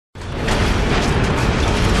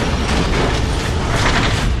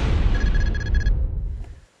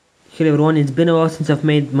Hello everyone, it's been a while since I've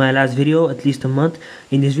made my last video, at least a month.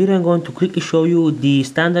 In this video I'm going to quickly show you the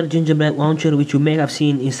standard Gingerbread launcher which you may have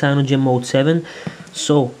seen in Cyanogen Mode 7.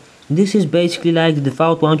 So this is basically like the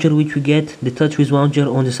default launcher which we get, the TouchWiz launcher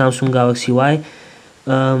on the Samsung Galaxy Y.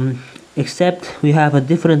 Except we have a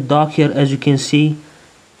different dock here. As you can see,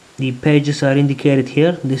 the pages are indicated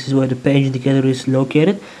here. This is where the page indicator is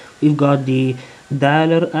located. We've got the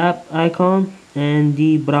dialer app icon and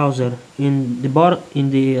the browser. In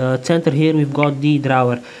the center here we've got the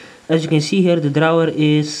drawer. As you can see here, the drawer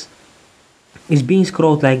is being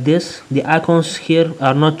scrolled like this. The icons here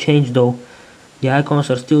are not changed though. The icons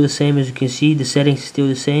are still the same. As you can see, the settings is still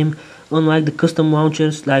the same. Unlike the custom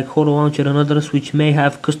launchers like Holo Launcher and others which may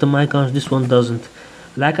have custom icons, this one doesn't.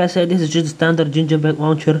 Like I said, this is just a standard Gingerbread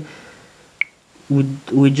launcher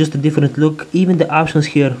with just a different look. Even the options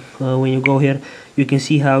here, when you go here, you can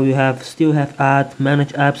see how you still have add, manage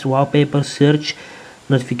apps, wallpapers, search,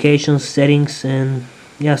 notifications, settings, and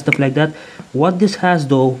yeah, stuff like that. What this has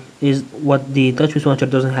though is what the TouchWiz launcher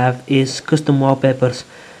doesn't have, is custom wallpapers.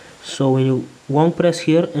 So when you long press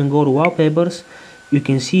here and go to wallpapers, you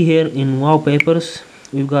can see here in wallpapers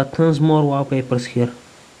we've got tons more wallpapers here.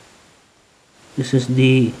 This is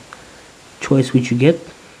the choice which you get.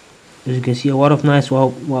 As you can see, a lot of nice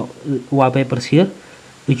wallpapers here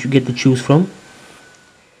which you get to choose from.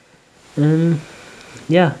 And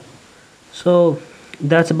yeah, so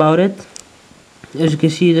that's about it. As you can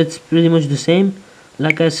see, that's pretty much the same.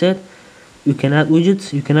 Like I said, you can add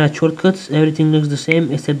widgets, you can add shortcuts, everything looks the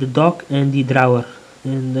same except the dock and the drawer,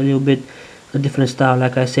 and a little bit a different style,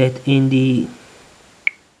 like I said, in the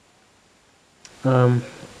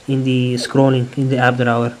scrolling in the app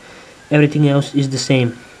drawer. Everything else is the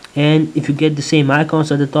same. And if you get the same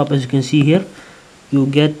icons at the top, as you can see here, you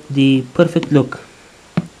get the perfect look.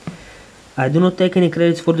 I do not take any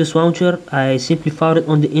credits for this launcher. I simply found it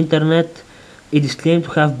on the internet. It is claimed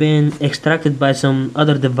to have been extracted by some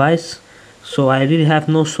other device, so I really have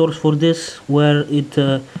no source for this, where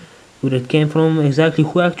it came from, exactly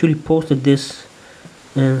who actually posted this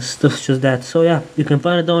and stuff just that. So yeah, you can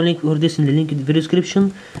find a down link for this in the link in the video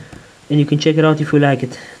description, and you can check it out if you like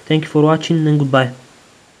it. Thank you for watching, and goodbye.